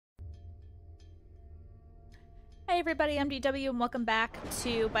Hi everybody, I'm DW and welcome back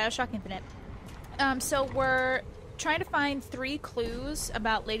to Bioshock Infinite. So we're trying to find 3 clues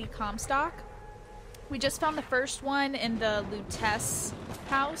about Lady Comstock. We just found the first one in the Lutece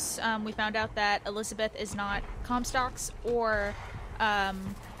house. We found out that Elizabeth is not Comstock's or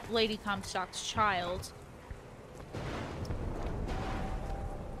Lady Comstock's child.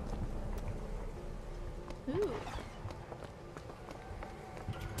 Ooh.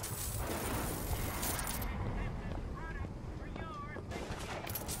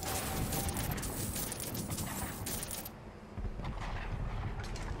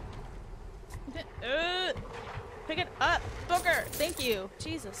 Pick it up, Booker! Thank you.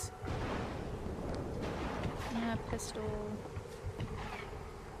 Jesus. Yeah, pistol.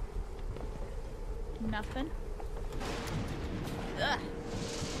 Nothing. Ugh.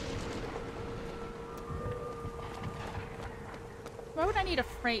 Why would I need a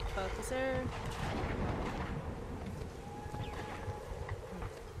freight book? Is there...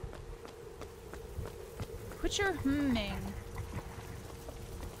 Quit your humming.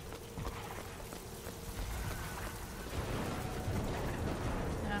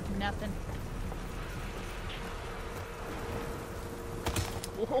 Nothing.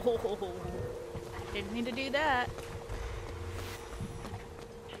 Whoa. Didn't mean to do that.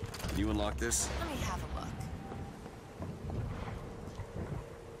 Can you unlock this? Let me have a look.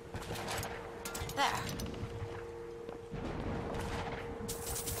 There.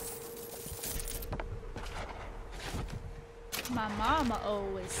 My mama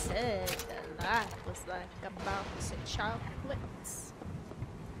always said that life was like a box of chocolates.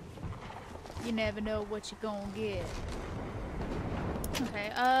 You never know what you're gonna get.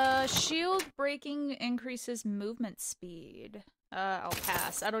 Okay, shield breaking increases movement speed. I'll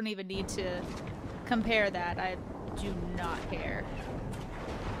pass. I don't even need to compare that. I do not care.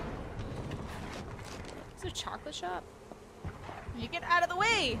 Is it a chocolate shop? You get out of the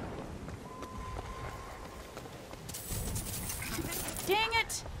way! Dang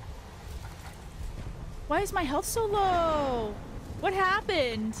it! Why is my health so low? What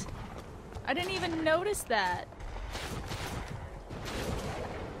happened? I didn't even notice that.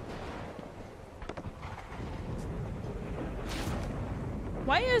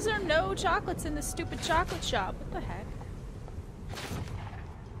 Why is there no chocolates in this stupid chocolate shop? What the heck?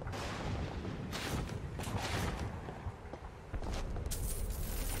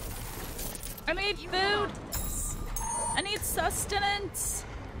 I need food! I need sustenance!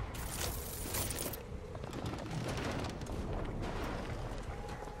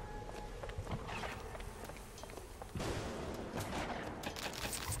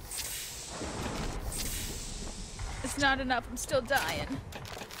 It's not enough, I'm still dying.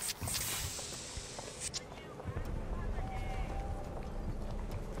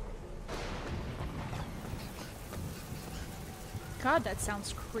 God, that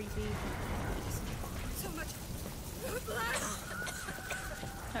sounds creepy. So much.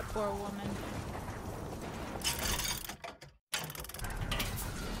 That poor woman.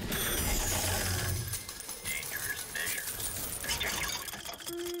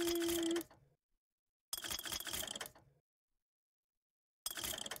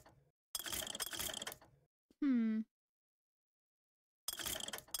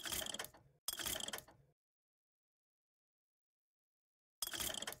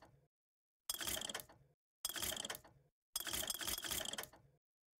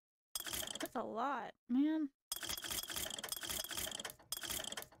 That's a lot, man.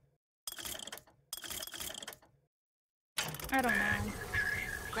 I don't know.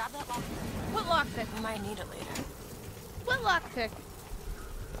 Grab that lockpick. What lockpick? We might need it later. What lockpick?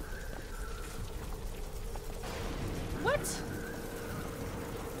 What?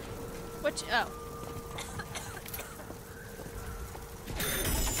 What? Oh.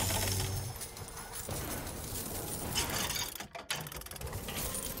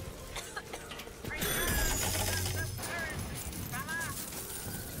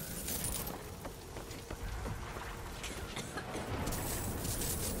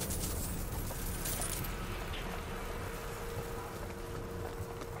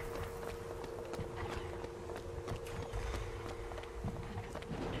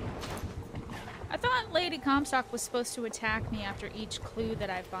 Lady Comstock was supposed to attack me after each clue that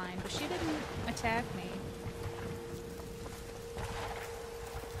I find, but she didn't attack me.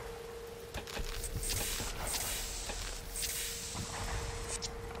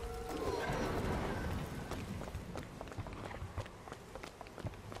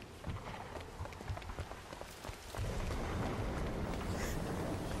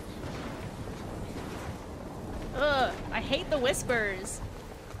 Ugh, I hate the whispers.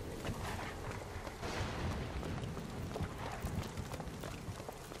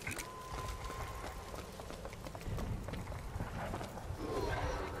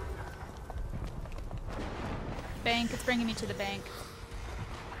 bank. It's bringing me to the bank.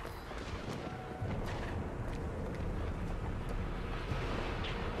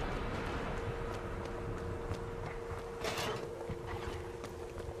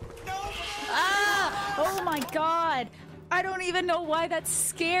 Ah! Oh my god! I don't even know why that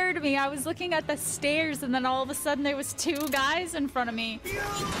scared me. I was looking at the stairs and then all of a sudden there was two guys in front of me.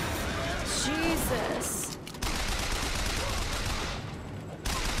 Jesus.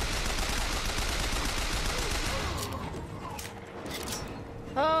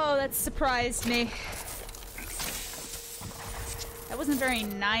 Oh, that surprised me. That wasn't very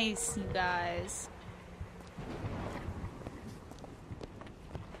nice, you guys.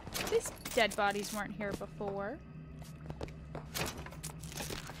 These dead bodies weren't here before. What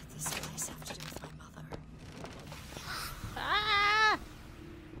does this place have to do with my mother? Ah!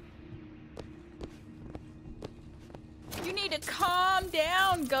 You need to calm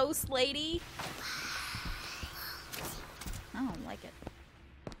down, ghost lady. I don't like it.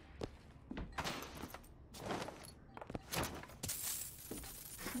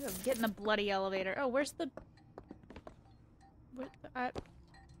 Ew, get in the bloody elevator. Oh, where's the...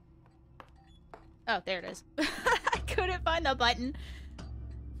 Oh, there it is. I couldn't find the button.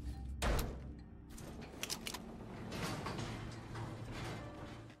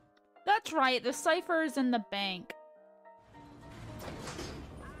 That's right, the cipher is in the bank.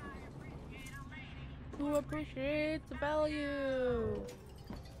 Who appreciates the value?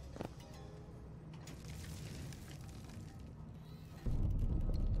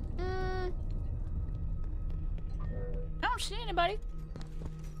 I don't see anybody.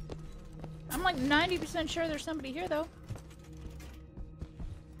 I'm like 90% sure there's somebody here, though.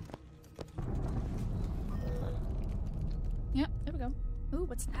 Yep, there we go. Ooh,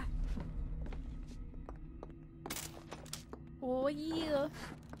 what's that? Oh, yeah.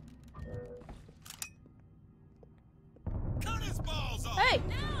 Cut his balls off! Hey!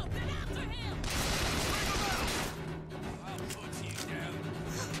 No! Get after him! I'll put you down.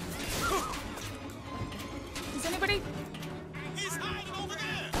 Is anybody? He's hiding over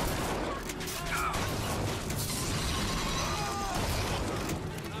there!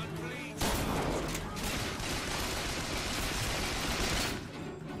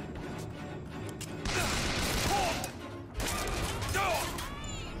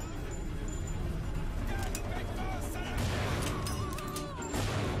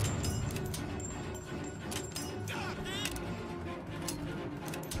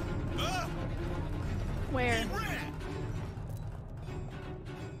 Where?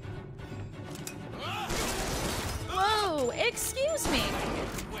 Whoa! Excuse me!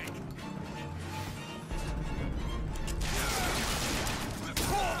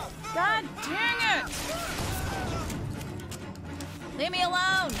 God dang it! Leave me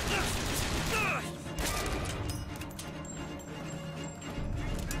alone!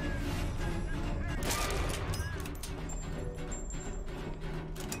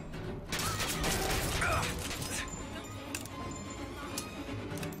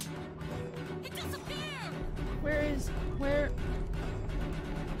 He disappeared! Where?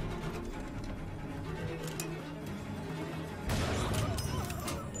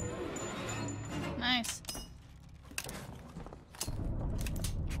 Nice.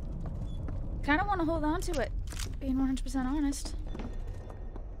 Kinda wanna hold on to it, being 100% honest.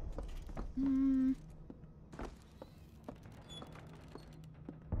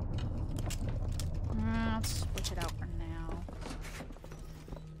 I'll switch it out for now.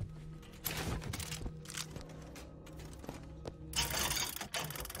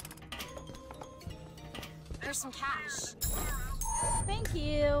 There's some cash. Thank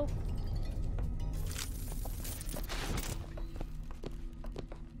you.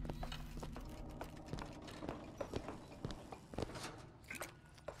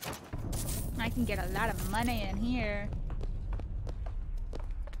 I can get a lot of money in here.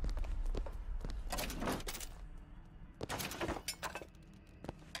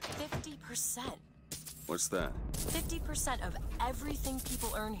 What's that? 50% of everything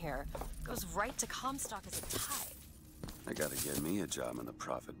people earn here goes right to Comstock as a tithe. I gotta get me a job in the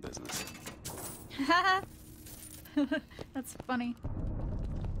profit business. Haha. That's funny.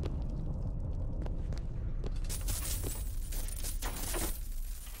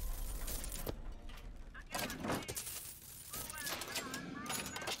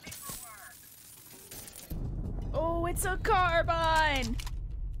 Oh, it's a carbine!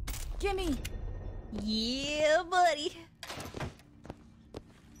 Gimme! Yeah, buddy!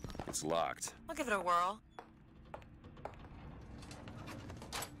 It's locked. I'll give it a whirl.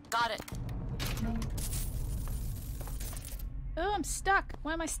 Got it. Oh, I'm stuck.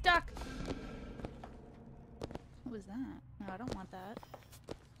 Why am I stuck? What was that? No, I don't want that.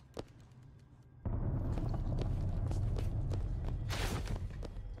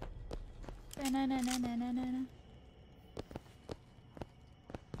 Na-na-na-na-na-na-na.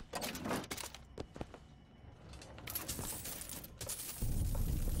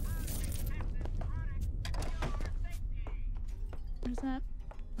 What is that?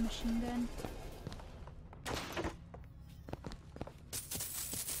 Machine gun?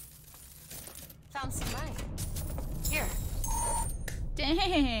 Found some money. Here. Dang!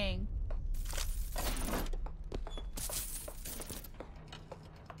 I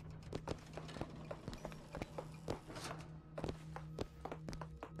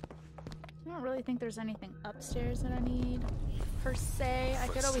don't really think there's anything upstairs that I need, per se. I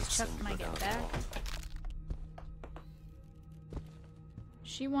could always check when I get back.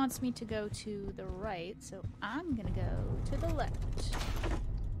 She wants me to go to the right, so I'm gonna go to the left.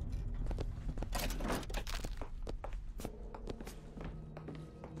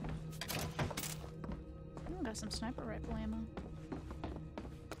 Oh, got some sniper rifle ammo.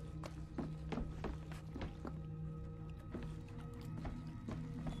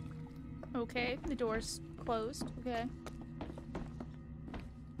 Okay, the door's closed. Okay.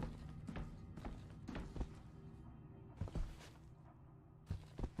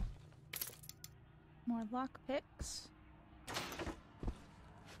 More lockpicks.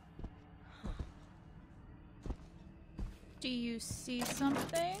 Do you see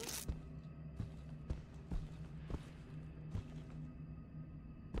something?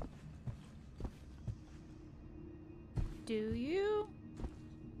 Do you?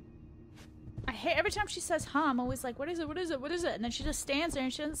 I hate every time she says huh, I'm always like, what is it? What is it? What is it? And then she just stands there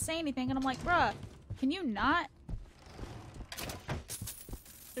and she doesn't say anything and I'm like, bruh, can you not?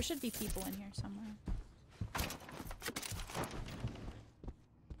 There should be people in here somewhere.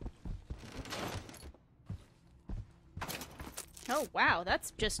 Oh wow,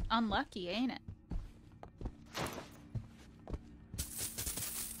 that's just unlucky, ain't it?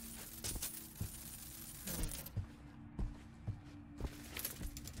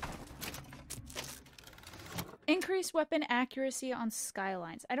 Increase weapon accuracy on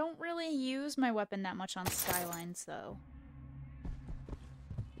skylines. I don't really use my weapon that much on skylines, though.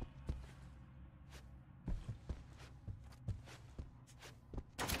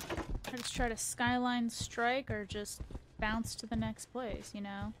 I just try to skyline strike or just bounce to the next place, you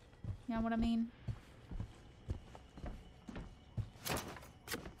know? You know what I mean?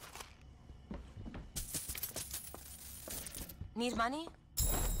 Need money?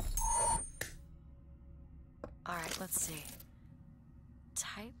 Alright, let's see.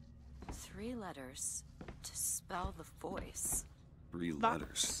 Type 3 letters to spell the voice. 3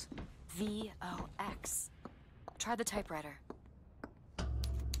 letters. V-O-X. Try the typewriter.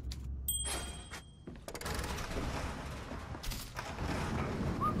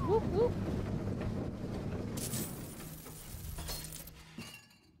 Whoop, whoop.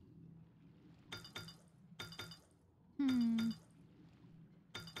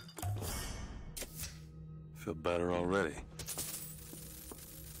 Feel better already.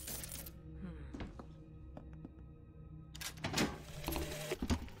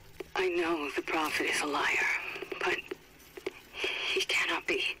 I know the prophet is a liar, but he cannot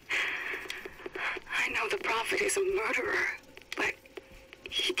be. I know the prophet is a murderer, but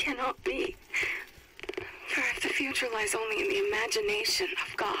he cannot be. For if the future lies only in the imagination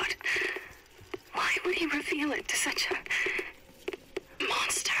of God, why would he reveal it to such a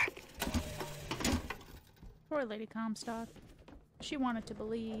monster? Poor Lady Comstock. She wanted to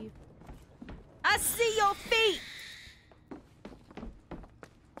believe. I see your feet!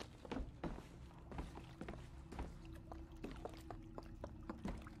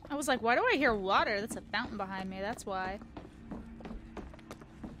 I was like, why do I hear water? That's a fountain behind me, that's why.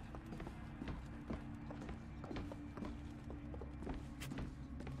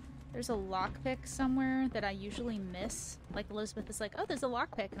 There's a lockpick somewhere that I usually miss. Like, Elizabeth is like, oh, there's a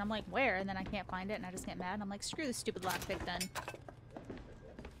lockpick. And I'm like, where? And then I can't find it, and I just get mad. And I'm like, screw this stupid lockpick then.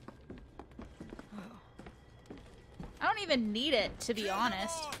 I don't even need it, to be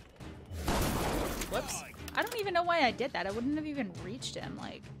honest. Whoops. I don't even know why I did that. I wouldn't have even reached him,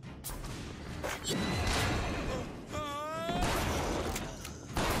 like...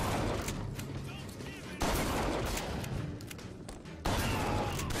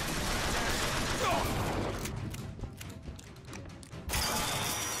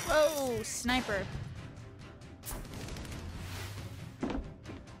 Oh, sniper.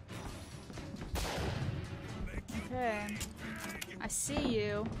 Okay. I see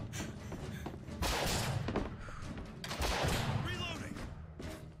you. Reloading.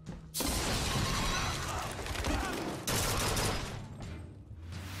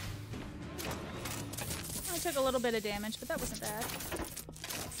 took a little bit of damage, but that wasn't bad.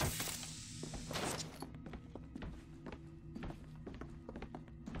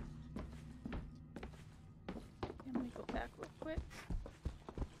 Let me go back real quick.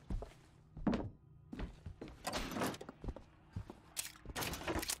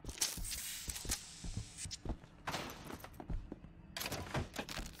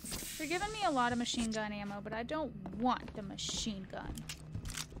 They're giving me a lot of machine gun ammo, but I don't want the machine gun.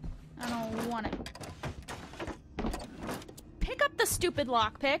 I don't want it. Pick up the stupid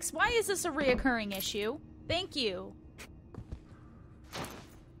lockpicks. Why is this a reoccurring issue? Thank you.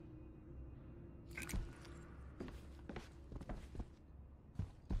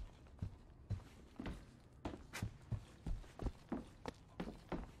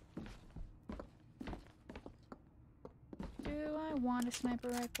 Do I want a sniper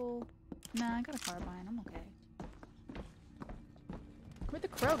rifle? Nah, I got a carbine. I'm okay. Where'd the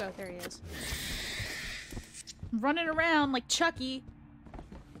crow go? There he is. I'm running around like Chucky.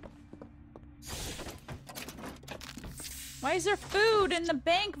 Why is there food in the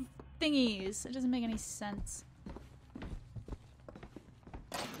bank thingies? It doesn't make any sense.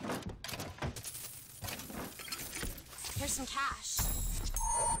 Here's some cash.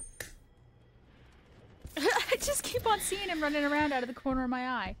 I just keep on seeing him running around out of the corner of my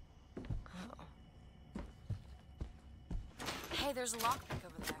eye. Oh. Hey, there's a lockpick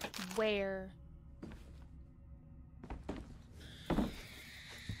over there. Where?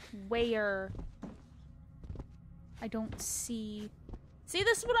 Where? I don't see... See,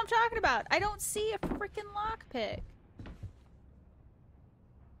 this is what I'm talking about. I don't see a freaking lockpick.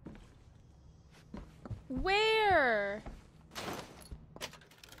 Where?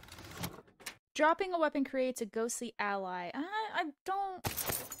 Dropping a weapon creates a ghostly ally. I don't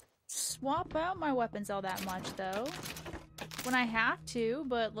swap out my weapons all that much, though. When I have to,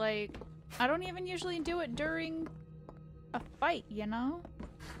 but, like, I don't even usually do it during a fight, you know?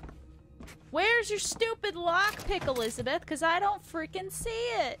 Where's your stupid lockpick, Elizabeth? Because I don't freaking see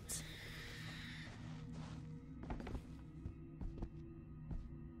it.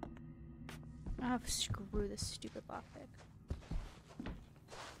 Oh, screw this stupid lockpick.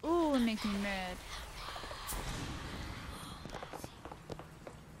 Ooh, it makes me mad.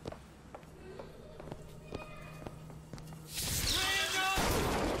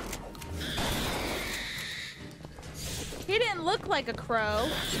 He didn't look like a crow.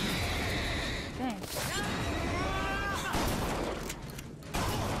 Dang.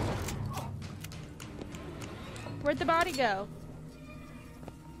 Where'd the body go?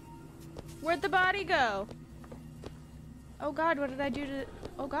 Where'd the body go? Oh god, what did I do to...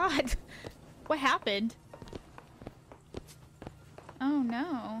 Oh god. What happened? Oh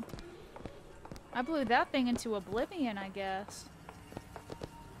no. I blew that thing into oblivion, I guess.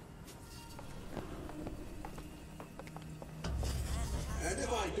 And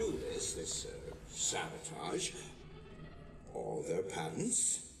if I do this sabotage, all their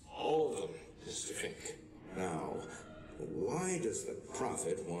patents, all of them, Mr. Fink. Now, why does the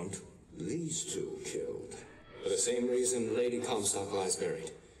Prophet want these two killed? For the same reason Lady Comstock lies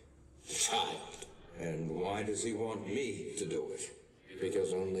buried. Child. And why does he want me to do it?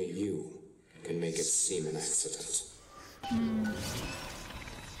 Because only you can make it seem an accident. I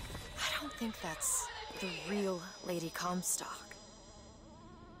don't think that's the real Lady Comstock.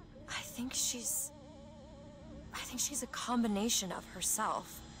 I think she's a combination of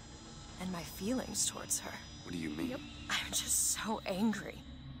herself and my feelings towards her. What do you mean? I'm just so angry.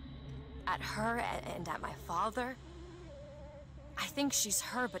 At her and at my father. I think she's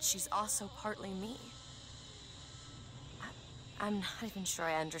her, but she's also partly me. I'm not even sure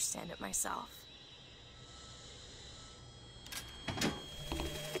I understand it myself.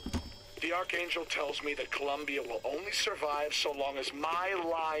 The Archangel tells me that Columbia will only survive so long as my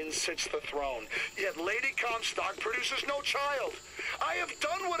line sits the throne. Yet Lady Comstock produces no child. I have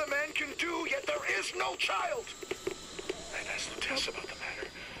done what a man can do, yet there is no child. I asked Tess about the matter,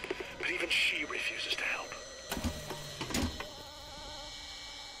 but even she refuses to help.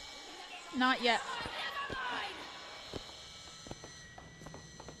 Not yet.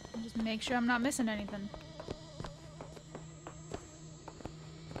 Just make sure I'm not missing anything.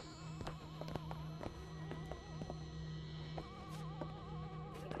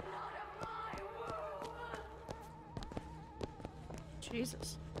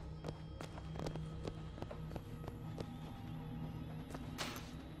 Jesus.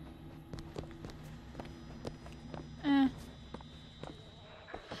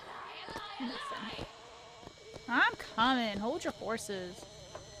 Listen. I'm coming. Hold your horses.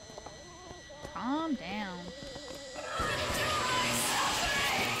 Calm down.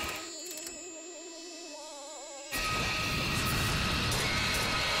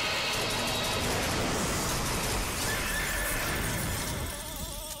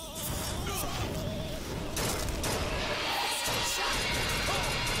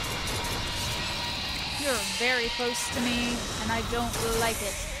 You're very close to me, and I don't like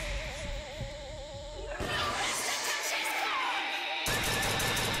it.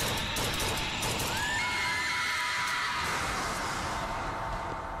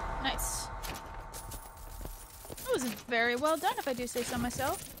 Nice. That was very well done, if I do say so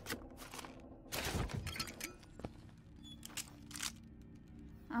myself.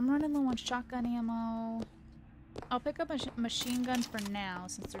 I'm running low on shotgun ammo. I'll pick up a machine gun for now,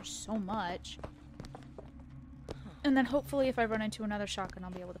 since there's so much. And then hopefully if I run into another shotgun,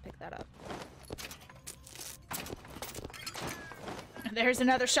 I'll be able to pick that up. There's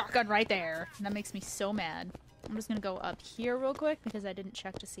another shotgun right there. And that makes me so mad. I'm just gonna go up here real quick, because I didn't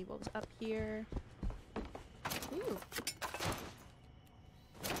check to see what was up here. Ooh.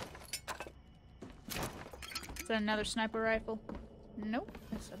 Is that another sniper rifle? Nope,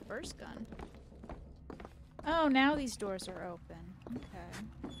 it's a burst gun. Oh, now these doors are open. Okay.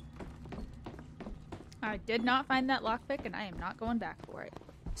 I did not find that lockpick, and I am not going back for it.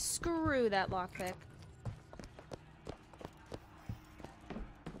 Screw that lockpick.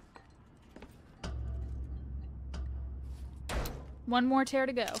 One more tear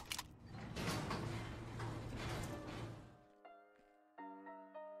to go.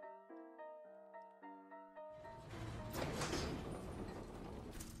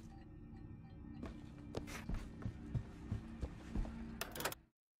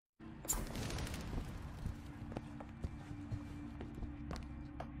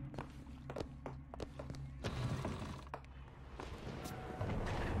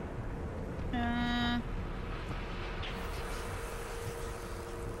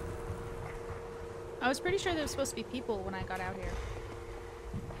 I was pretty sure there was supposed to be people when I got out here.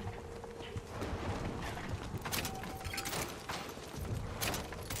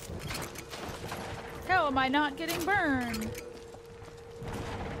 How am I not getting burned?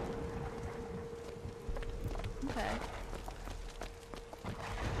 Okay.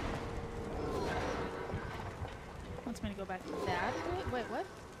 Wants me to go back to that. Wait, what?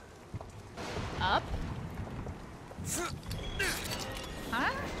 Up?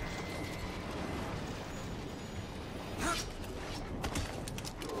 Huh?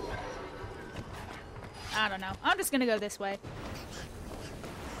 I don't know. I'm just gonna go this way.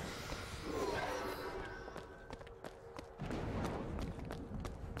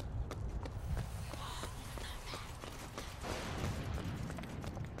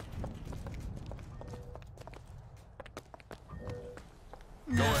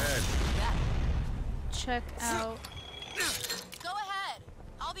 Go ahead. Check out. Go ahead.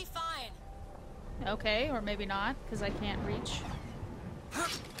 I'll be fine. Okay, or maybe not, because I can't reach.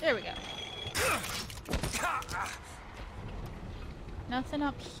 There we go. Nothing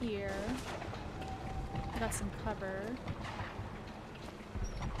up here. I got some cover.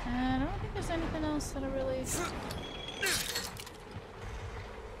 And I don't think there's anything else that I really...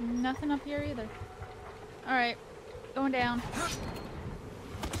 Nothing up here either. Alright, going down.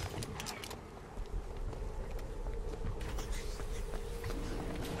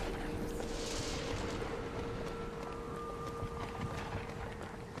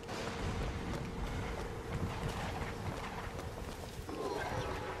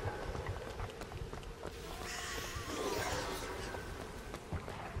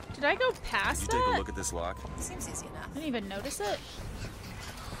 Did I go past that? Take a look at this lock. Seems easy enough. I didn't even notice it.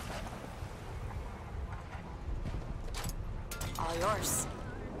 All yours.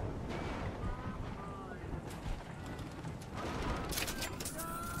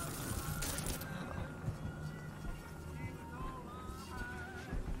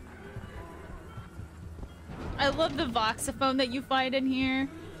 I love the voxophone that you find in here,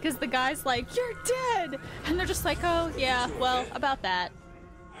 because the guy's like, "You're dead!" And they're just like, "Oh, yeah, well, about that."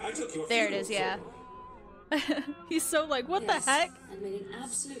 There it is, yeah. He's so like, what the heck? And made an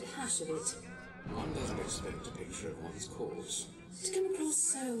absolute hash of it. One doesn't expect a picture of one's cause. To come across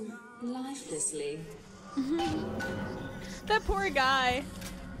so lifelessly. That poor guy.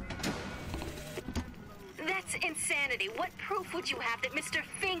 That's insanity. What proof would you have that Mr.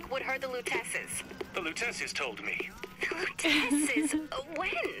 Fink would hurt the Lutesses? The Lutesses told me. The Lutesses?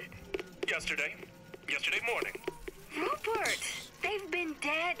 When? Yesterday. Yesterday morning. Rupert! They've been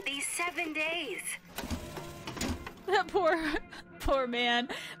dead these 7 days. That poor man.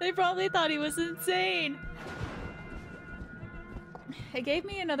 They probably thought he was insane. It gave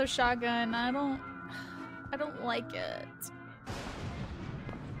me another shotgun. I don't like it.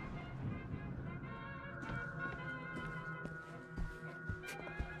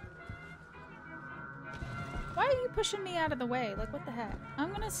 Why are you pushing me out of the way? Like, what the heck?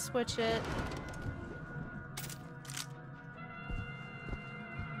 I'm gonna switch it.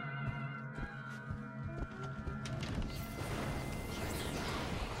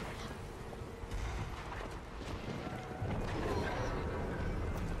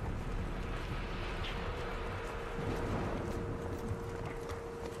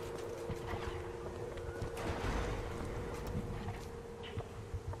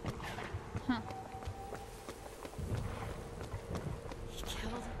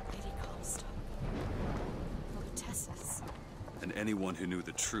 Anyone who knew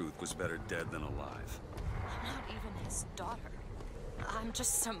the truth was better dead than alive. I'm not even his daughter. I'm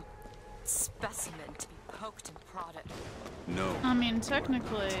just some specimen to be poked and prodded. No. I mean,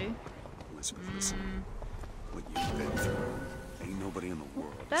 technically. Elizabeth, listen. What you've been through, ain't nobody in the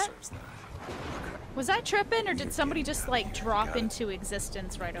world deserves that. Was I tripping, or did somebody just like drop into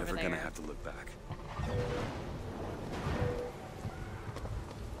existence right over there? Never gonna have to look back.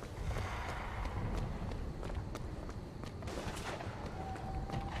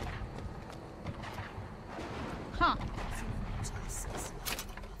 Huh.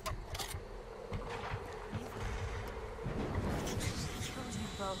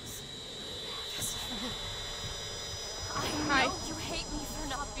 I know you hate me for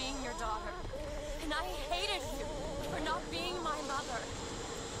not being your daughter, and I hated you for not being my mother.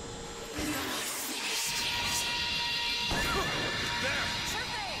 You're not finished yet. There! Sure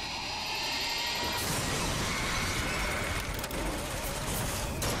thing!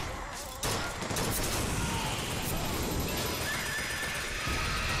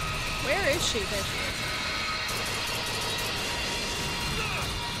 Where is she? There she is.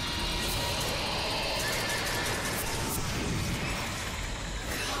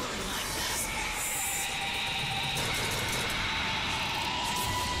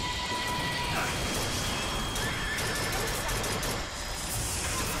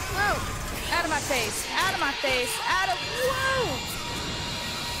 Out of my face! Out of my face! Out of— whoa!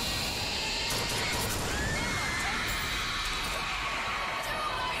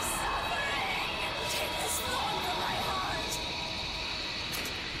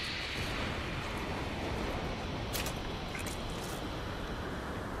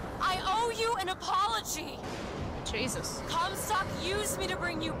 I owe you an apology. Jesus. Comstock used me to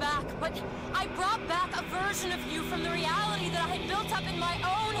bring you back, but I brought back a version of you from the reality that I had built up in my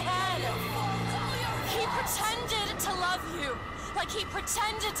own head. He pretended to love you, like he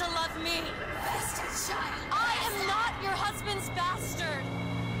pretended to love me. I am not your husband's bastard.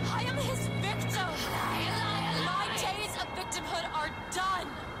 I am his victim. My days of victimhood are done.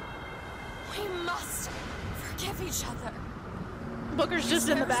 We must forgive each other. Booker's just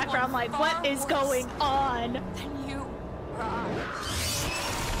in the background like, what is going on? Then you or I.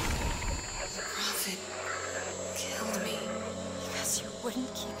 The Prophet killed me. Because you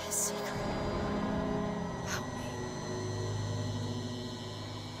wouldn't keep his secret about me.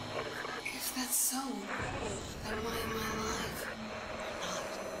 If that's so, then why am I alive?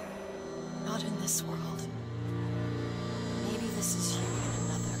 Not in this world. Maybe this is you in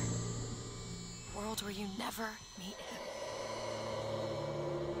another world where you never meet him.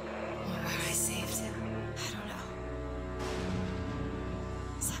 Or where I saved him. I don't know.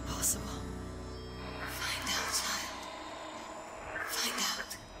 Is that possible? Find out, child. Find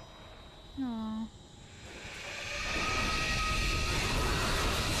out. Aww.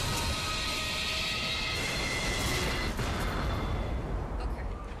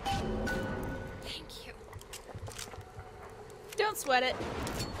 Thank you. Don't sweat it.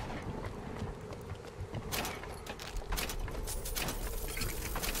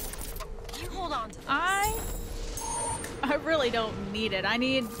 You hold on to this. I really don't need it. I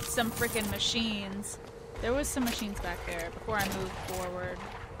need some freaking machines. There was some machines back there before I moved forward.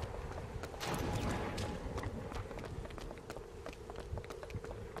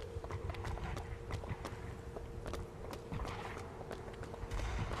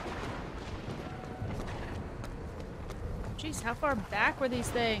 Jeez, how far back were these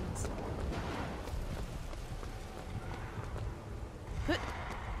things?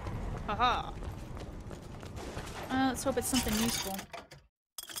 Haha. Let's hope it's something useful.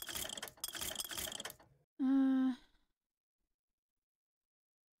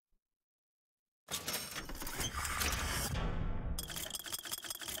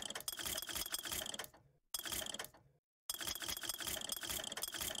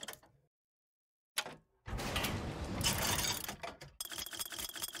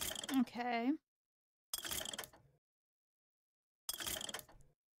 Okay.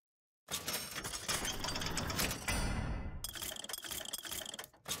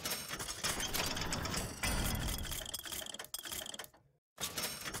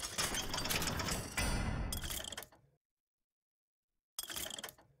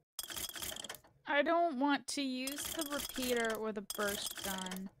 I don't want to use the repeater or the burst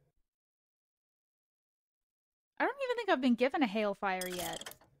gun. I don't even think I've been given a hailfire yet.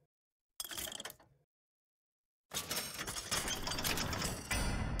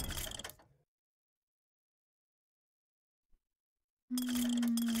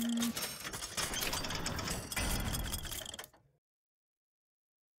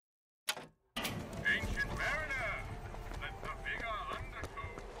 Ancient mariner, let the big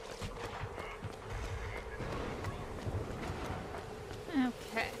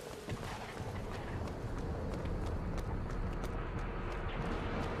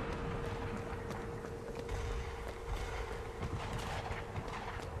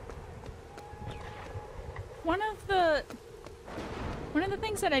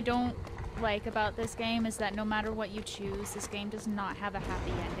things that I don't like about this game is that no matter what you choose, this game does not have a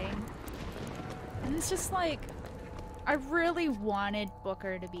happy ending. And it's just like, I really wanted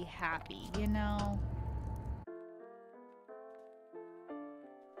Booker to be happy, you know?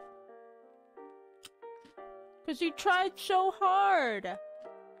 Because he tried so hard.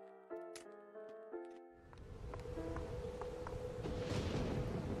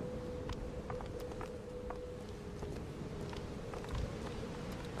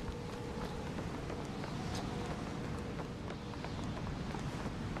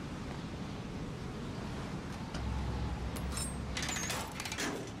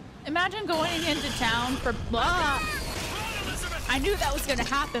 Imagine going into town for blah. I knew that was gonna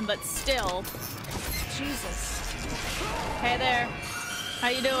happen, but still. Jesus. Hey there. How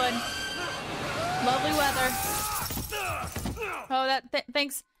you doing? Lovely weather. Oh, that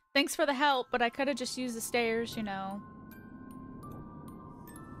thanks for the help, but I could have just used the stairs, you know.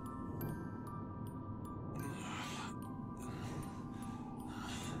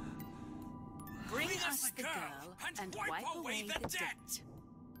 Bring us the girl and wipe away the debt.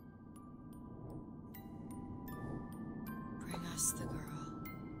 Bring us the girl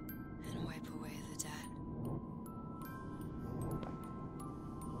and wipe away the debt.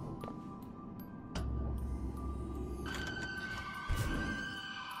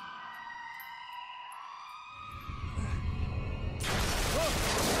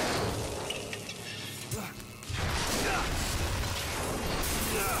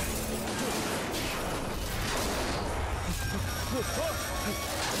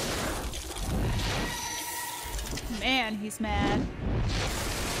 Man, he's mad.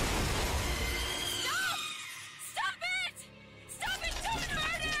 Stop! Stop it! Stop it! Don't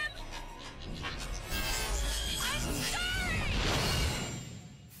hurt him! I'm sorry!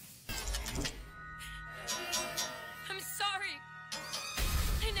 I'm sorry.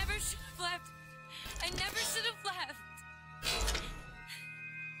 I never should have left. I never should have left.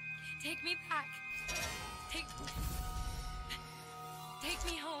 Take me back. Take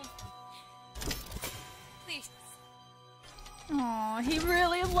me home. Please. Aw, he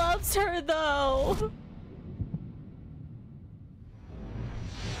really loves her though.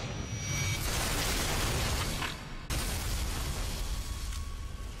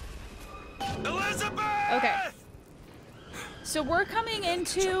 Elizabeth! Okay. So we're coming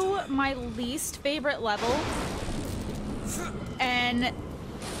into my least favorite level. And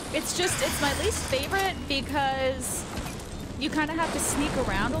it's my least favorite because you kind of have to sneak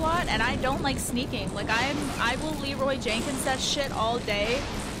around a lot, and I don't like sneaking. Like, I will Leroy Jenkins that shit all day,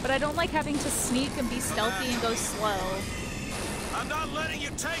 but I don't like having to sneak and be stealthy and go slow. I'm not letting you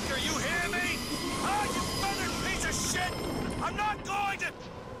take her, you hear me? Oh, you feathered piece of shit! I'm not going to...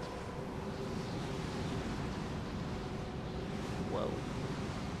 Whoa.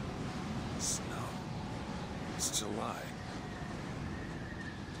 Snow. It's July.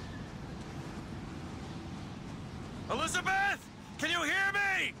 Elizabeth! Can you hear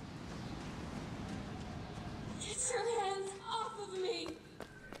me? Get your hands off of me!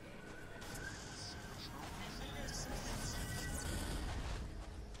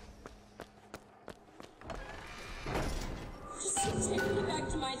 Just take me back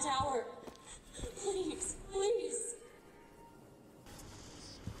to my tower. Please, please.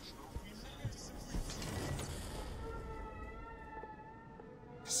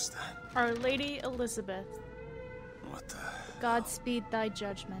 Is that... Our Lady Elizabeth. What the... Godspeed thy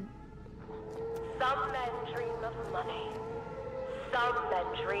judgment. Some men dream of money. Some men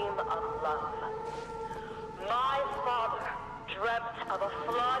dream of love. My father dreamt of a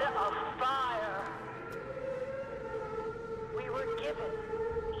flood of fire. We were given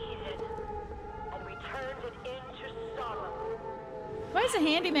Eden, and we turned it into sorrow. Why is a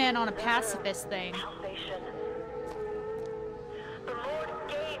handyman on a pacifist thing? Salvation. The Lord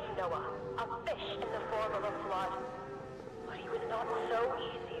gave Noah a fish in the form of a flood. But he was not so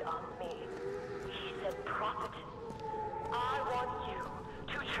easy on me. He said, Prophet, I want you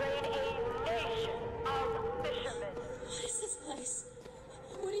to train a nation of fishermen. What is this place?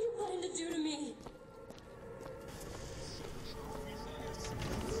 What are you planning to do to me?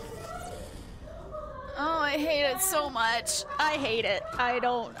 Oh, I hate it so much. I hate it. I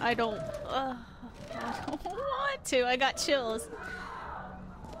don't want to. I got chills.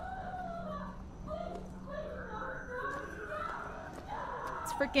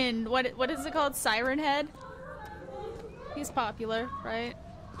 It's freaking, what is it called? Siren Head? He's popular, right?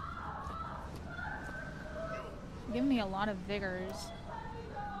 Give me a lot of vigors.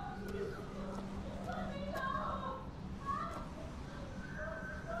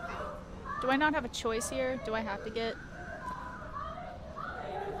 Do I not have a choice here? Do I have to get...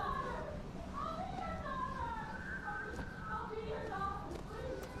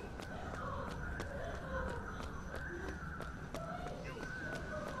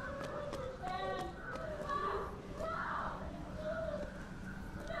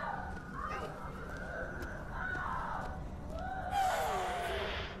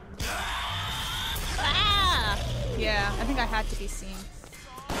 scene.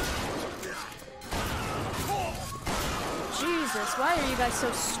 Jesus, why are you guys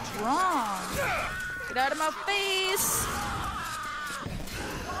so strong? Get out of my face!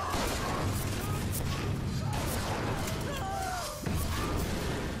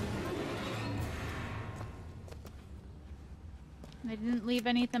 They didn't leave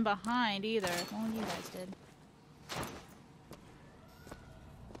anything behind either. Well, you guys did.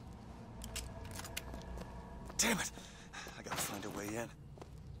 Damn it! I gotta find a way in.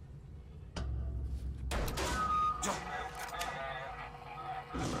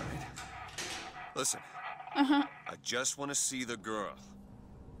 Alright. Listen. Uh-huh. I just want to see the girl.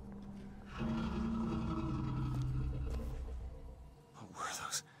 What were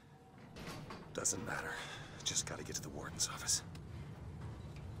those? Doesn't matter. Just gotta get to the warden's office.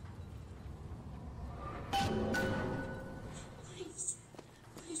 Please.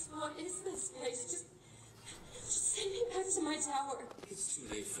 Please, what is this place? Just send me back to my tower. It's too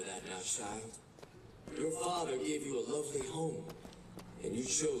late for that now, child. Your father gave you a lovely home, and you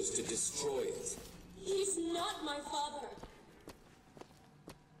chose to destroy it. He's not my father.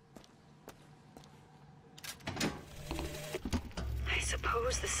 I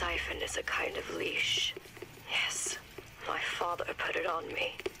suppose the siphon is a kind of leash. Yes, my father put it on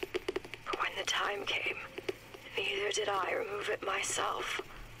me. But when the time came, neither did I remove it myself.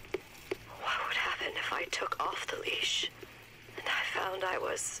 What would happen if I took off the leash? And I found I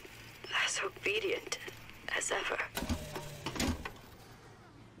was as obedient as ever.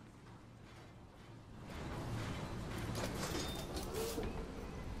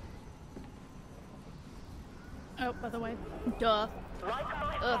 Oh, by the way. Duh. Ugh,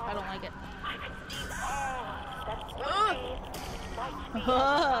 I don't like it.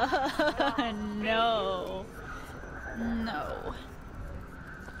 No. No.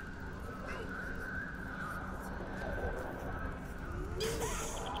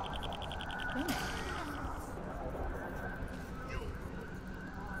 Damn it.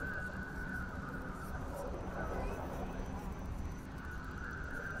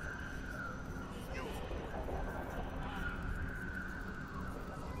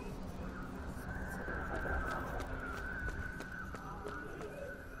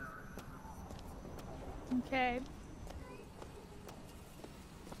 Okay.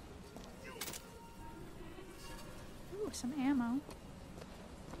 Ooh, some ammo.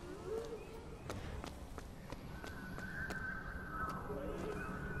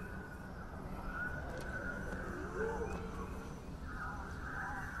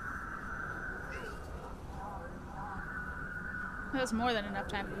 That was more than enough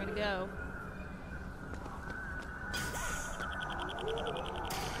time for me to go.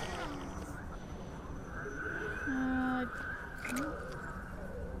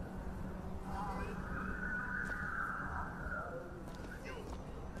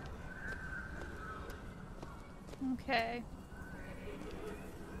 Okay.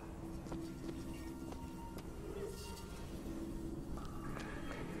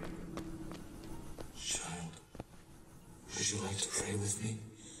 Child, would you like to pray with me?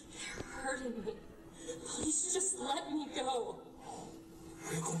 You're hurting me. Please just let me go.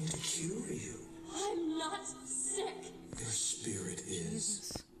 We're going to cure you. I'm not sick. Your spirit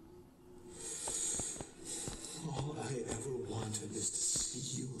is. All I ever wanted is to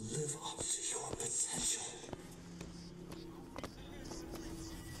see you live up to your potential.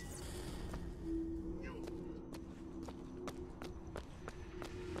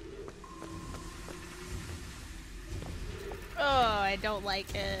 Oh, I don't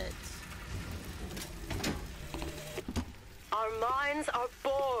like it. Our minds are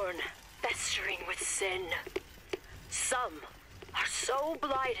born festering with sin. Some are so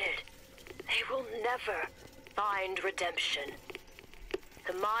blighted, they will never find redemption.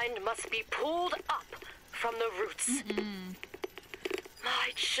 The mind must be pulled up from the roots.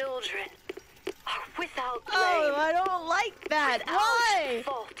 My children are without blame. Oh, I don't like that. Without Why?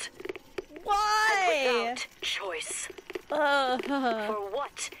 fault. Why? And without choice. For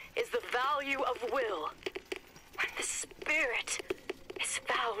what is the value of will when the spirit is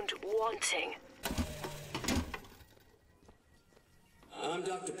found wanting? I'm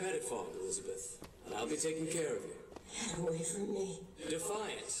Dr. Pettifog, Elizabeth, and I'll be taking care of you. Get away from me.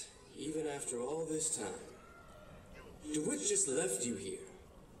 Defiant, even after all this time. DeWitt just left you here.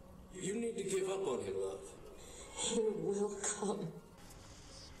 You need to give up on him, love. He will come.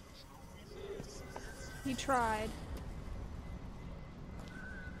 He tried.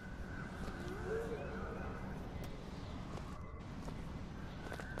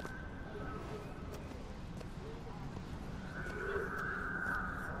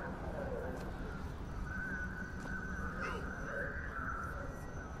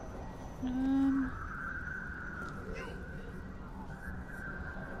 Um.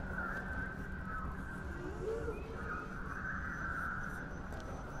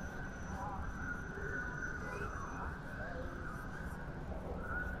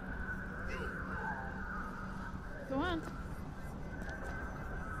 Go on.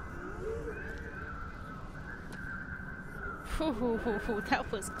 Ooh,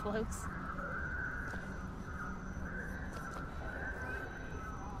 that was close.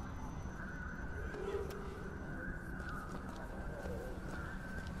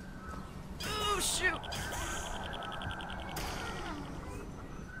 Oh shoot!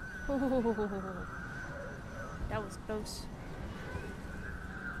 Ooh, that was close.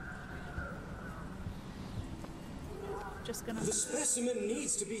 Just gonna. The specimen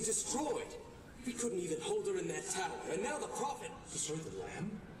needs to be destroyed. We couldn't even hold her in that tower, and now the Prophet. Destroy the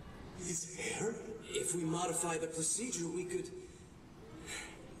lamb? His hair? If we modify the procedure, we could.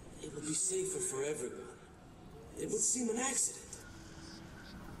 It would be safer for everyone. It would seem an accident.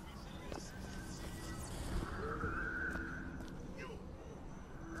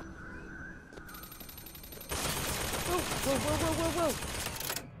 Whoa, whoa, whoa, whoa, whoa, whoa!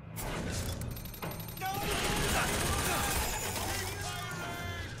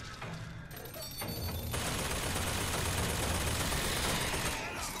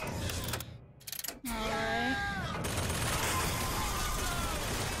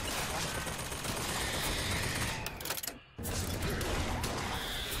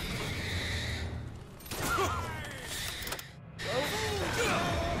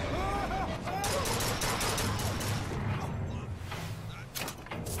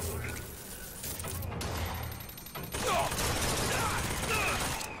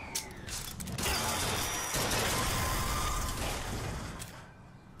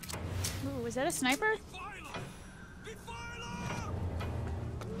 Ooh, is that a sniper?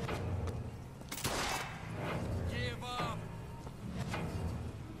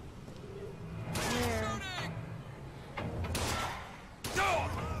 Where?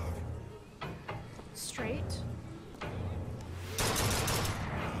 Straight?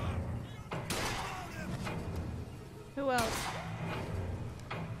 Who else?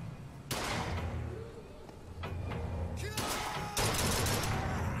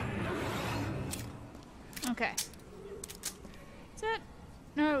 Okay. Is that?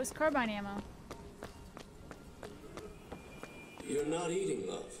 No, it was carbine ammo. You're not eating,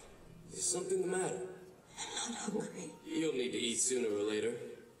 love. Is something the matter? I'm not hungry. You'll need to eat sooner or later.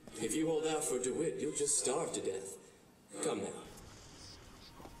 If you hold out for DeWitt, you'll just starve to death. Come now.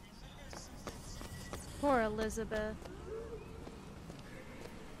 Poor Elizabeth.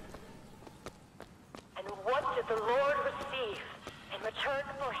 And what did the Lord receive in return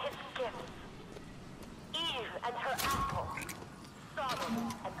for his gifts? Eve and her apple, Sodom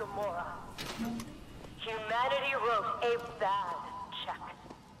and Gomorrah. Humanity wrote a bad check,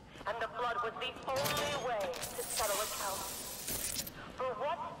 and the flood was the only way to settle accounts. For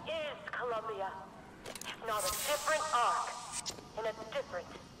what is Columbia, if not a different arc in a different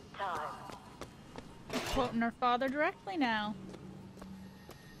time? Quoting her father directly now.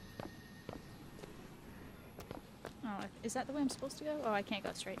 Oh, is that the way I'm supposed to go? Oh, I can't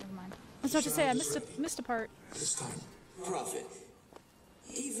go straight. Never mind. I was about to say I missed a part. This time. Prophet,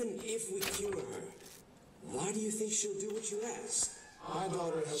 even if we cure her, why do you think she'll do what you ask? My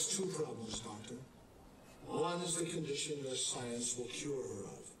daughter has two problems, Doctor. One is the condition your science will cure her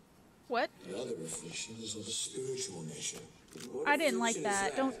of. What? The other affliction is of a spiritual nature. I didn't like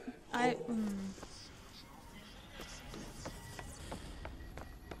that. Don't. I.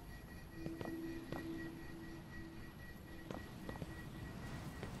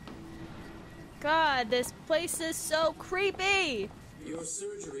 God, this place is so creepy! Your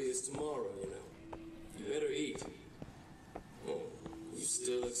surgery is tomorrow, you know. You better eat. Oh, you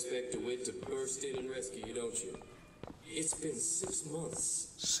still expect DeWitt to burst in and rescue you, don't you? It's been 6 months.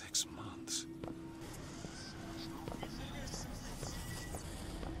 6 months?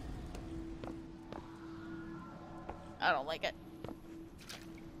 I don't like it.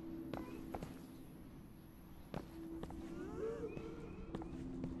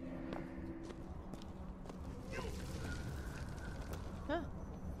 Huh.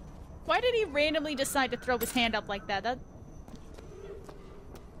 Why did he randomly decide to throw his hand up like that?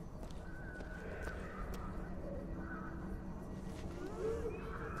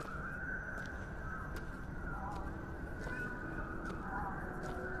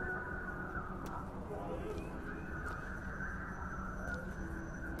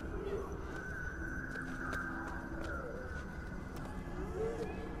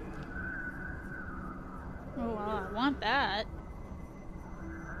 Oh, well, I want that.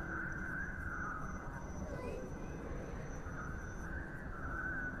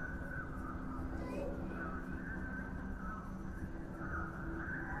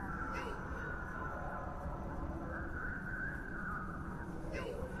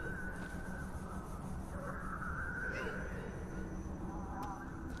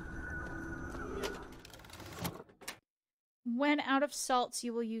 When out of salts,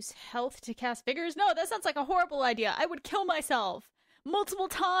 you will use health to cast vigors. No, that sounds like a horrible idea. I would kill myself. Multiple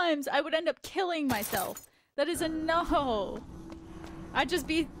times, I would end up killing myself. That is a no. I'd just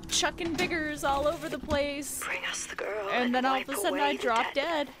be chucking vigors all over the place. Bring us the girl, and then all of a sudden I'd drop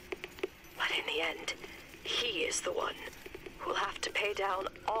dead. But in the end, he is the one who'll have to pay down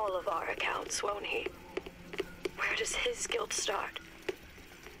all of our accounts, won't he? Where does his guilt start?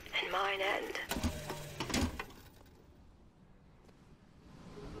 And mine end?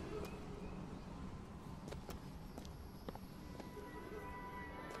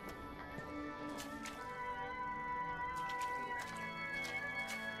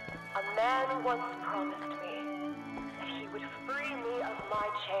 A man once promised me that he would free me of my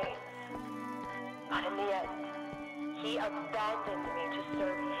chains. But in the end, he abandoned me to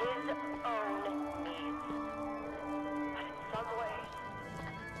serve his own needs. But in some ways,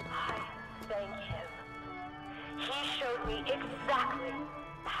 I thank him. He showed me exactly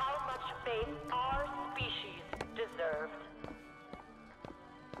how much faith our species deserved.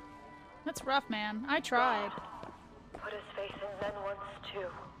 That's rough, man. I tried. God put his faith in men once too.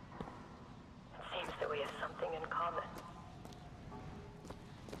 It seems that we have something in common.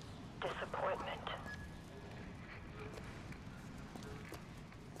 Disappointment.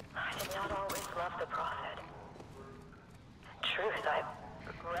 I did not always love the Prophet. In truth, I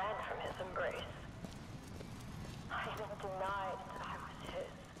ran from his embrace. I even denied that I was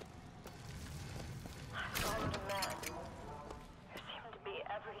his. I followed a man who seemed to be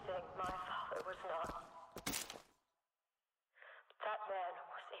everything my father was not. That man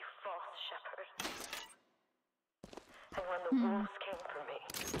was a false shepherd. And when the wolves came for me,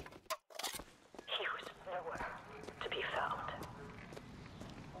 he was nowhere to be found.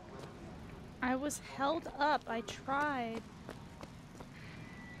 I was held up. I tried.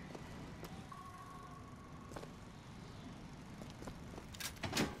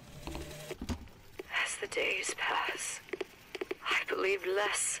 As the days pass, I believe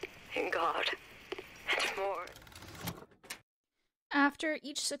less in God and more. After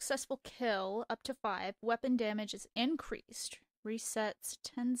each successful kill, up to 5, weapon damage is increased. Resets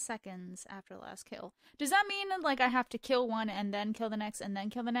 10 seconds after the last kill. Does that mean, like, I have to kill one and then kill the next and then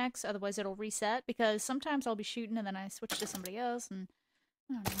kill the next? Otherwise it'll reset? Because sometimes I'll be shooting and then I switch to somebody else and...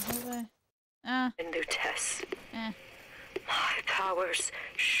 I don't know, how do I... Lutess. My powers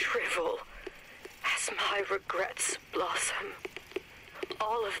shrivel as my regrets blossom.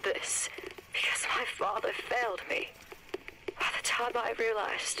 All of this because my father failed me. By the time I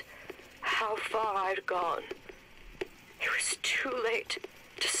realized how far I'd gone, it was too late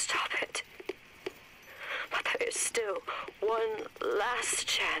to stop it. But there is still one last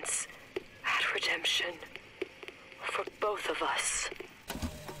chance at redemption for both of us.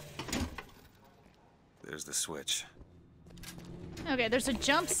 There's the switch. Okay, there's a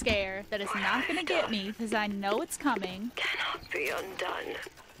jump scare that is not gonna get me because I know it's coming. Cannot be undone.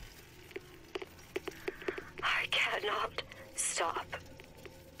 I cannot stop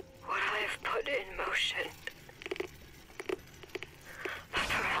what I have put in motion. But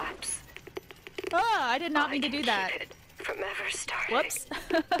perhaps I did not mean to do that. Keep it from ever starting. Whoops.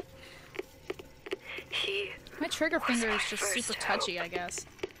 My trigger finger is just super touchy, I guess.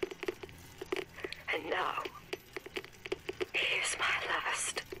 And now, he is my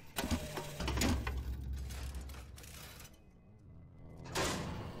last.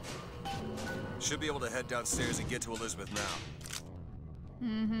 Should be able to head downstairs and get to Elizabeth now.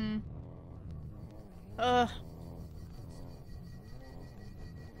 Mm-hmm. Ugh.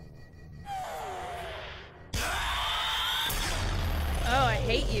 Oh, I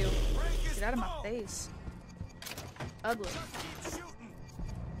hate you. Get out of my face. Ugly.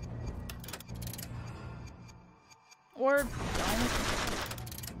 Or don't.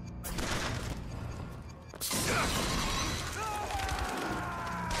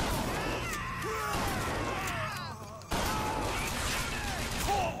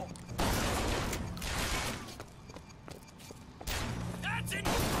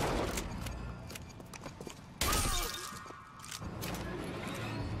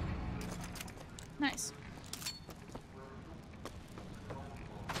 Nice.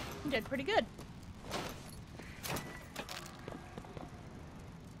 You did pretty good.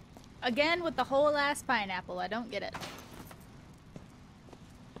 Again with the whole ass pineapple, I don't get it.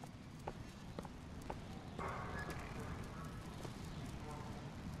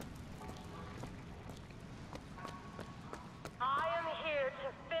 I am here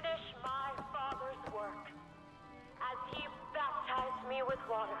to finish my Father's work. As he baptized me with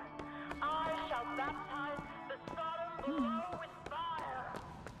water, I shall baptize the Sodom below with fire,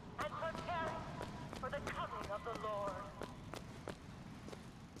 and prepare it for the coming of the Lord.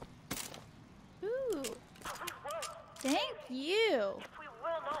 Thank you. If we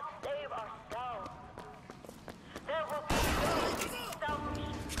will not save ourselves, there will be no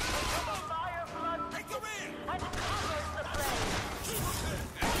selfish until the fire floods and covers the flame.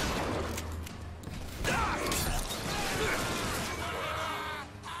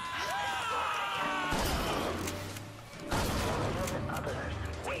 And others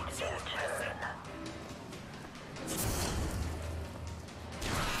wait their turn.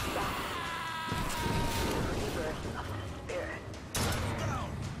 Rebirth of the spirit.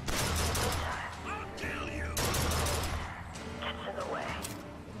 I'll kill you! Gets in the way.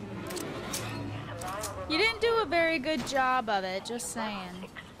 You didn't do a very good job of it, just saying.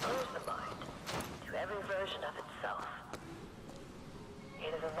 Expose the mind to every version of itself.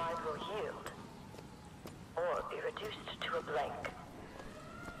 Either the mind will yield, or be reduced to a blank.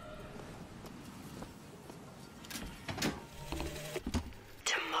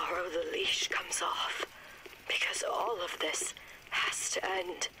 Tomorrow the leash comes off, because all of this has to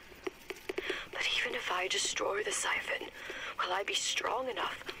end. But even if I destroy the siphon, will I be strong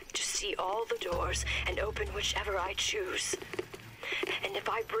enough to see all the doors and open whichever I choose? And if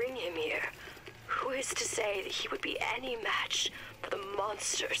I bring him here, who is to say that he would be any match for the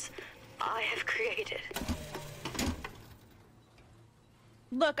monsters I have created?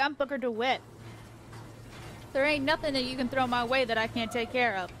 Look, I'm Booker DeWitt. There ain't nothing that you can throw my way that I can't take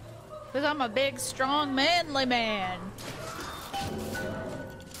care of. Because I'm a big, strong, manly man.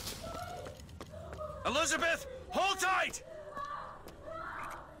 Elizabeth, hold tight!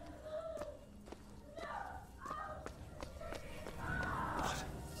 What?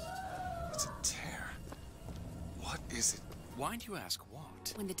 It's a tear. What is it? Why do you ask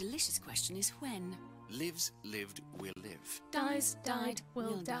what? When the delicious question is when. Lives, lived, will live. Dies, died,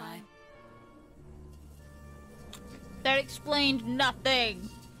 will die. That explained nothing.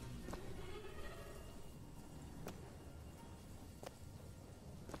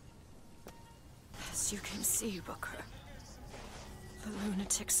 As you can see, Booker, the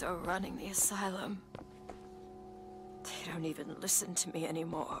lunatics are running the asylum. They don't even listen to me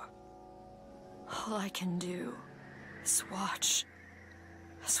anymore. All I can do is watch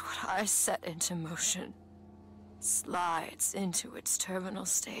as what I set into motion slides into its terminal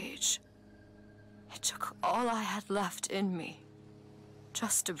stage. It took all I had left in me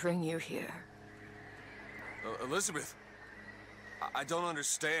just to bring you here. Elizabeth, I don't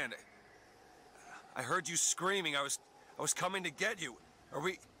understand. I heard you screaming. I was coming to get you. Are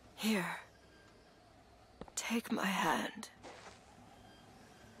we... Here. Take my hand.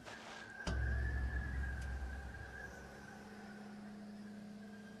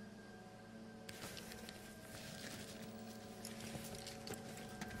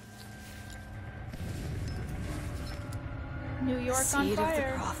 New York on Seed of the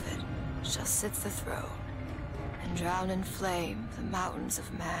fire. prophet shall sit the throne and drown in flame the mountains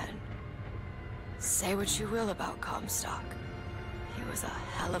of man. Say what you will about Comstock. He was a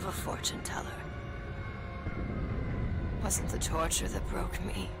hell of a fortune teller. Wasn't the torture that broke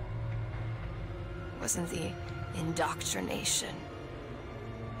me. Wasn't the indoctrination.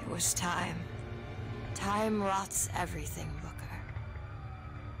 It was time. Time rots everything, Booker.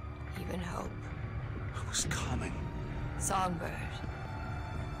 Even hope. It was coming. Songbird.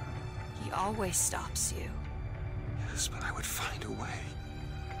 He always stops you. Yes, but I would find a way.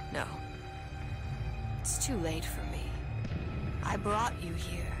 No. It's too late for me. I brought you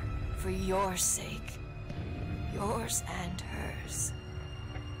here for your sake. Yours and hers.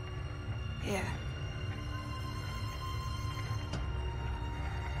 Here.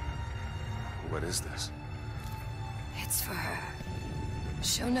 What is this? It's for her.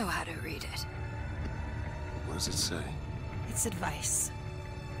 She'll know how to read it. What does it say? It's advice.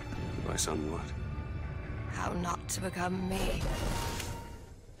 Advice on what? How not to become me.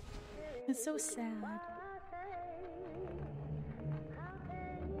 It's so sad.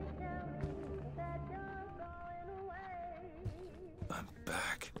 I'm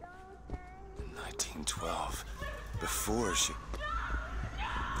back. In 1912. Before she...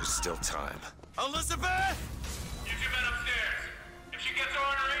 There's still time. Elizabeth! You two men upstairs. If she gets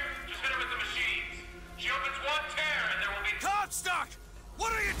ornery, just hit her with the machines. She opens one tear and there will be... Comstock!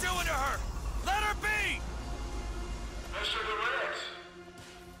 What are you doing to her? Let her be! Mr. DeWitt,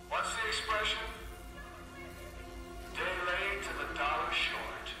 what's the expression? Day late to the dollar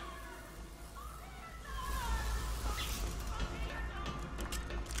short.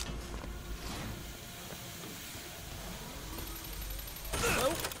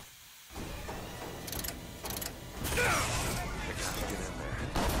 Nope. I gotta get in there.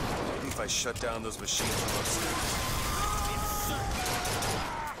 Maybe if I shut down those machines from upstairs.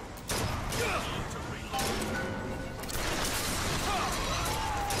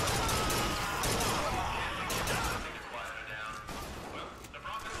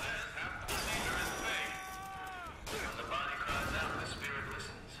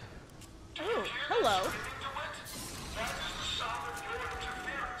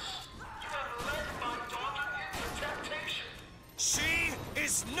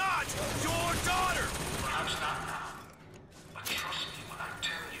 not your daughter! Perhaps not now. But trust me when I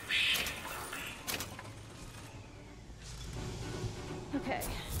tell you she will be. Okay.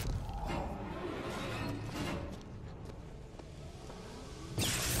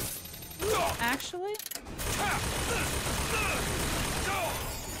 Actually?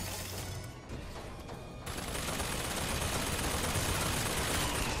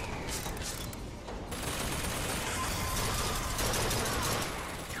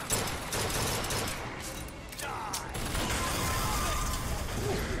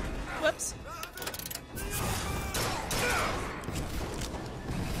 Whoops.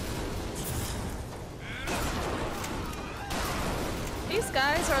 These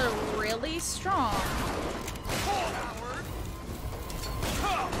guys are really strong.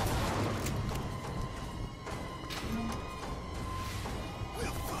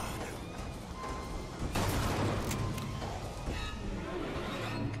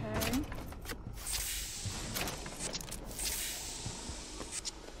 Okay.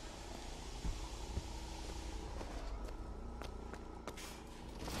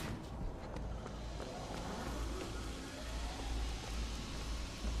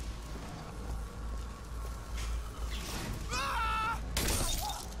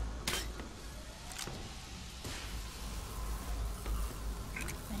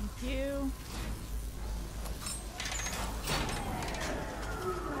 Thank you.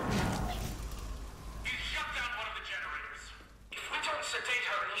 He shut down one of the generators. If we don't sedate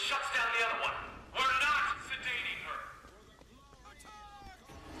her, he shuts down the other one. We're not sedating her.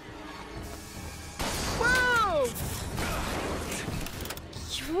 Whoa!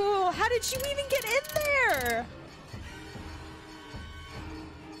 Whoa, how did you even get in there?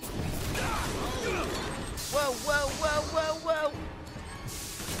 Whoa, whoa, whoa, whoa, whoa.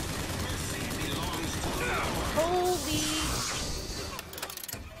 Holy.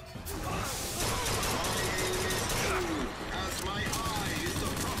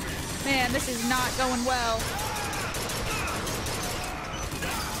 Man, this is not going well.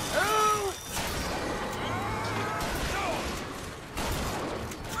 Oh!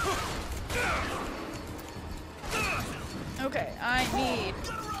 Okay, I need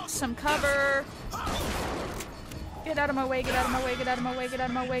some cover. Get out of my way, get out of my way, get out of my way, get out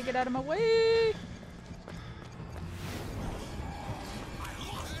of my way, get out of my way.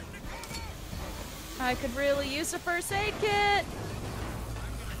 I could really use a first aid kit.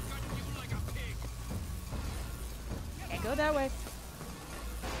 Can't go that way.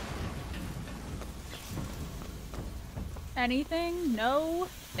 Anything? No.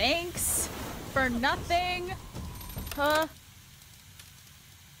 Thanks. For nothing. Huh?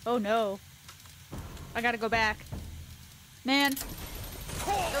 Oh no. I gotta go back. Man.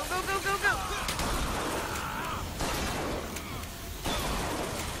 Go, go, go, go, go.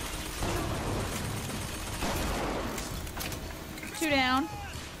 Two down.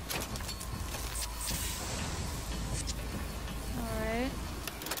 Alright.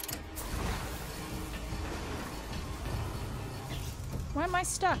 Why am I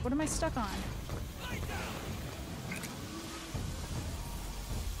stuck? What am I stuck on?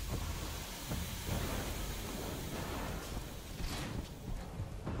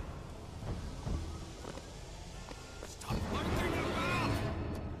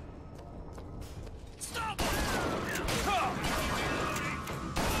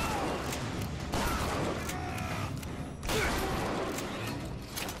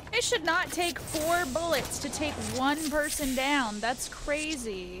 It should not take 4 bullets to take 1 person down. That's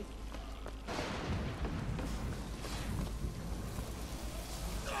crazy.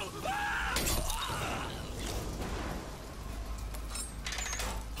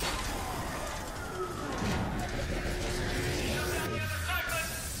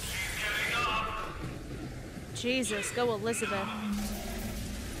 Jesus, go Elizabeth.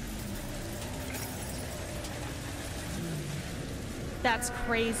 That's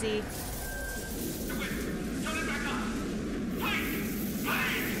crazy.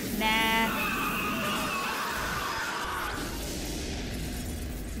 Nah.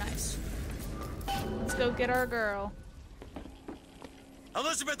 Nice. Let's go get our girl.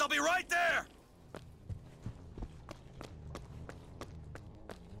 Elizabeth, I'll be right there!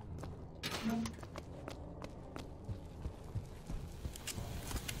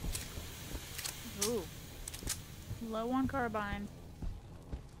 Ooh. Low on carbine.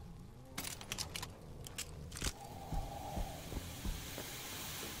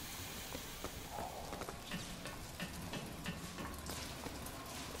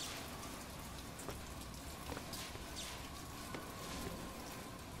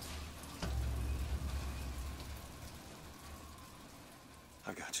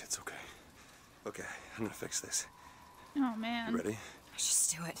 I got you. It's okay. Okay, I'm gonna fix this. Oh, man. You ready?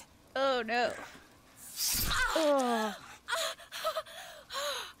 Just do it. Oh, no. Oh.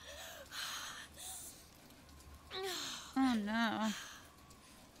 Oh, no.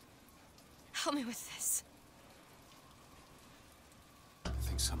 Help me with this. I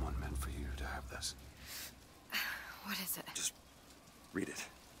think someone meant for you to have this. What is it? Just read it.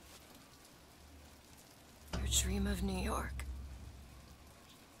 Your dream of New York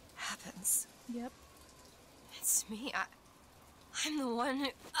happens. Yep. It's me. I'm the one who...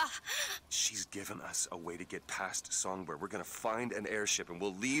 She's given us a way to get past Songbird. We're gonna find an airship and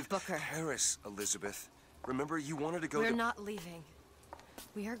we'll leave Paris, Elizabeth. Remember, you wanted to go We're not leaving.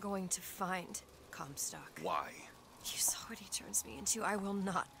 We are going to find Comstock. Why? You saw what he turns me into. I will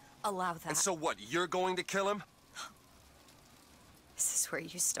not allow that. And so what? You're going to kill him? This is where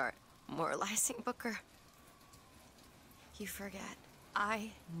you start moralizing, Booker. You forget.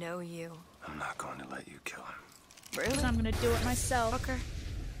 I know you. I'm not going to let you kill him. Really? So I'm gonna do it myself. Booker.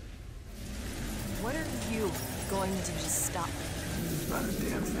 What are you going to do to stop me? Not a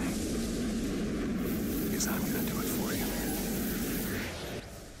damn thing. Because I'm gonna do it for you.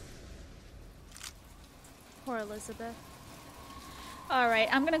 Poor Elizabeth. Alright,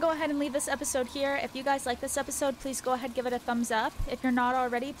 I'm gonna go ahead and leave this episode here. If you guys like this episode, please go ahead and give it a thumbs up. If you're not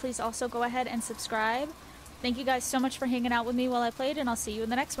already, please also go ahead and subscribe. Thank you guys so much for hanging out with me while I played, and I'll see you in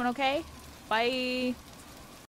the next one, okay? Bye!